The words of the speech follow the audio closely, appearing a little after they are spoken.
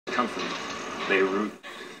come from Beirut.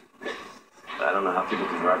 I don't know how people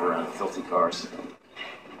can drive around in filthy cars.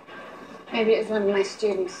 Maybe it was one of my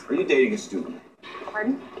students. Are you dating a student?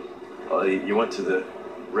 Pardon? Well, you went to the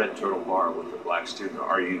Red Turtle Bar with a black student.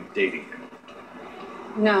 Are you dating him?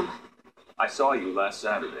 No. I saw you last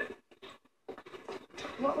Saturday.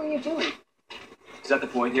 What were you doing? Is that the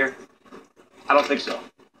point here? I don't think so.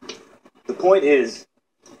 The point is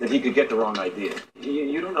that he could get the wrong idea.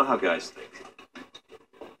 You don't know how guys think.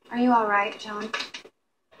 Are you all right, John?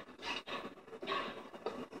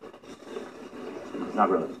 Not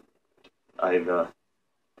really. I've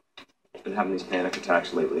been having these panic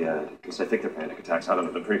attacks lately. At least I think they're panic attacks. I don't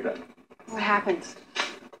know. They're pretty bad. What happens?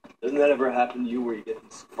 Doesn't that ever happen to you where you get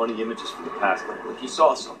these funny images from the past? Like you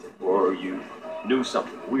saw something or you knew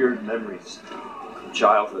something. Weird memories from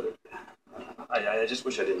childhood. I just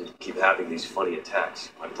wish I didn't keep having these funny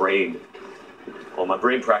attacks. My brain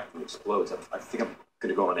practically explodes. I think I'm going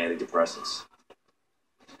to go on antidepressants.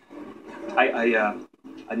 I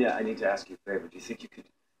need to ask you a favor. Do you think you could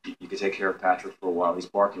take care of Patrick for a while? He's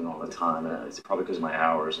barking all the time, and it's probably because my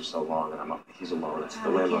hours are so long, and he's alone. It's the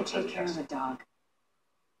landlord can't take care of a dog.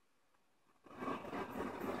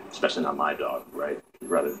 Especially not my dog, right? You'd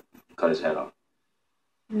rather cut his head off.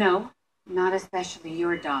 No, not especially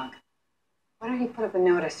your dog. Why don't you put up a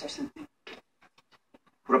notice or something?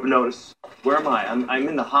 Put up a notice? Where am I? I'm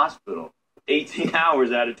in the hospital. 18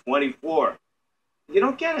 hours out of 24. You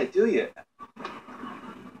don't get it, do you?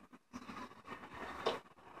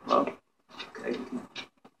 Well, okay.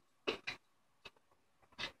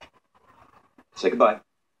 Say goodbye.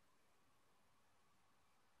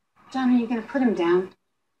 John, are you going to put him down?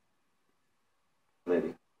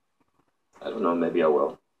 Maybe. I don't know. Maybe I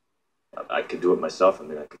will. I could do it myself. I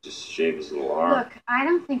mean, I could just shave his little arm. Look, I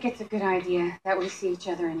don't think it's a good idea that we see each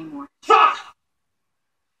other anymore. Fuck!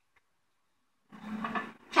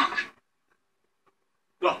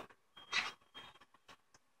 Well.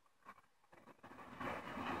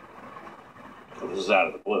 This is out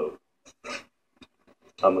of the blue.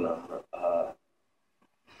 I'm gonna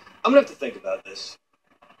have to think about this.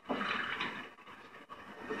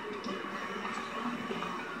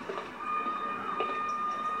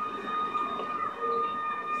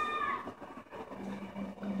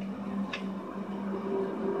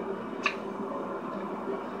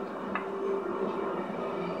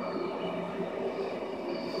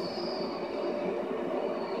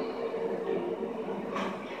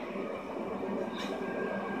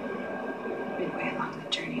 Midway along the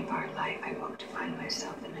journey of our life, I woke to find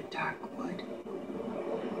myself in a dark wood,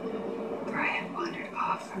 for I had wandered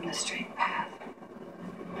off from the straight path.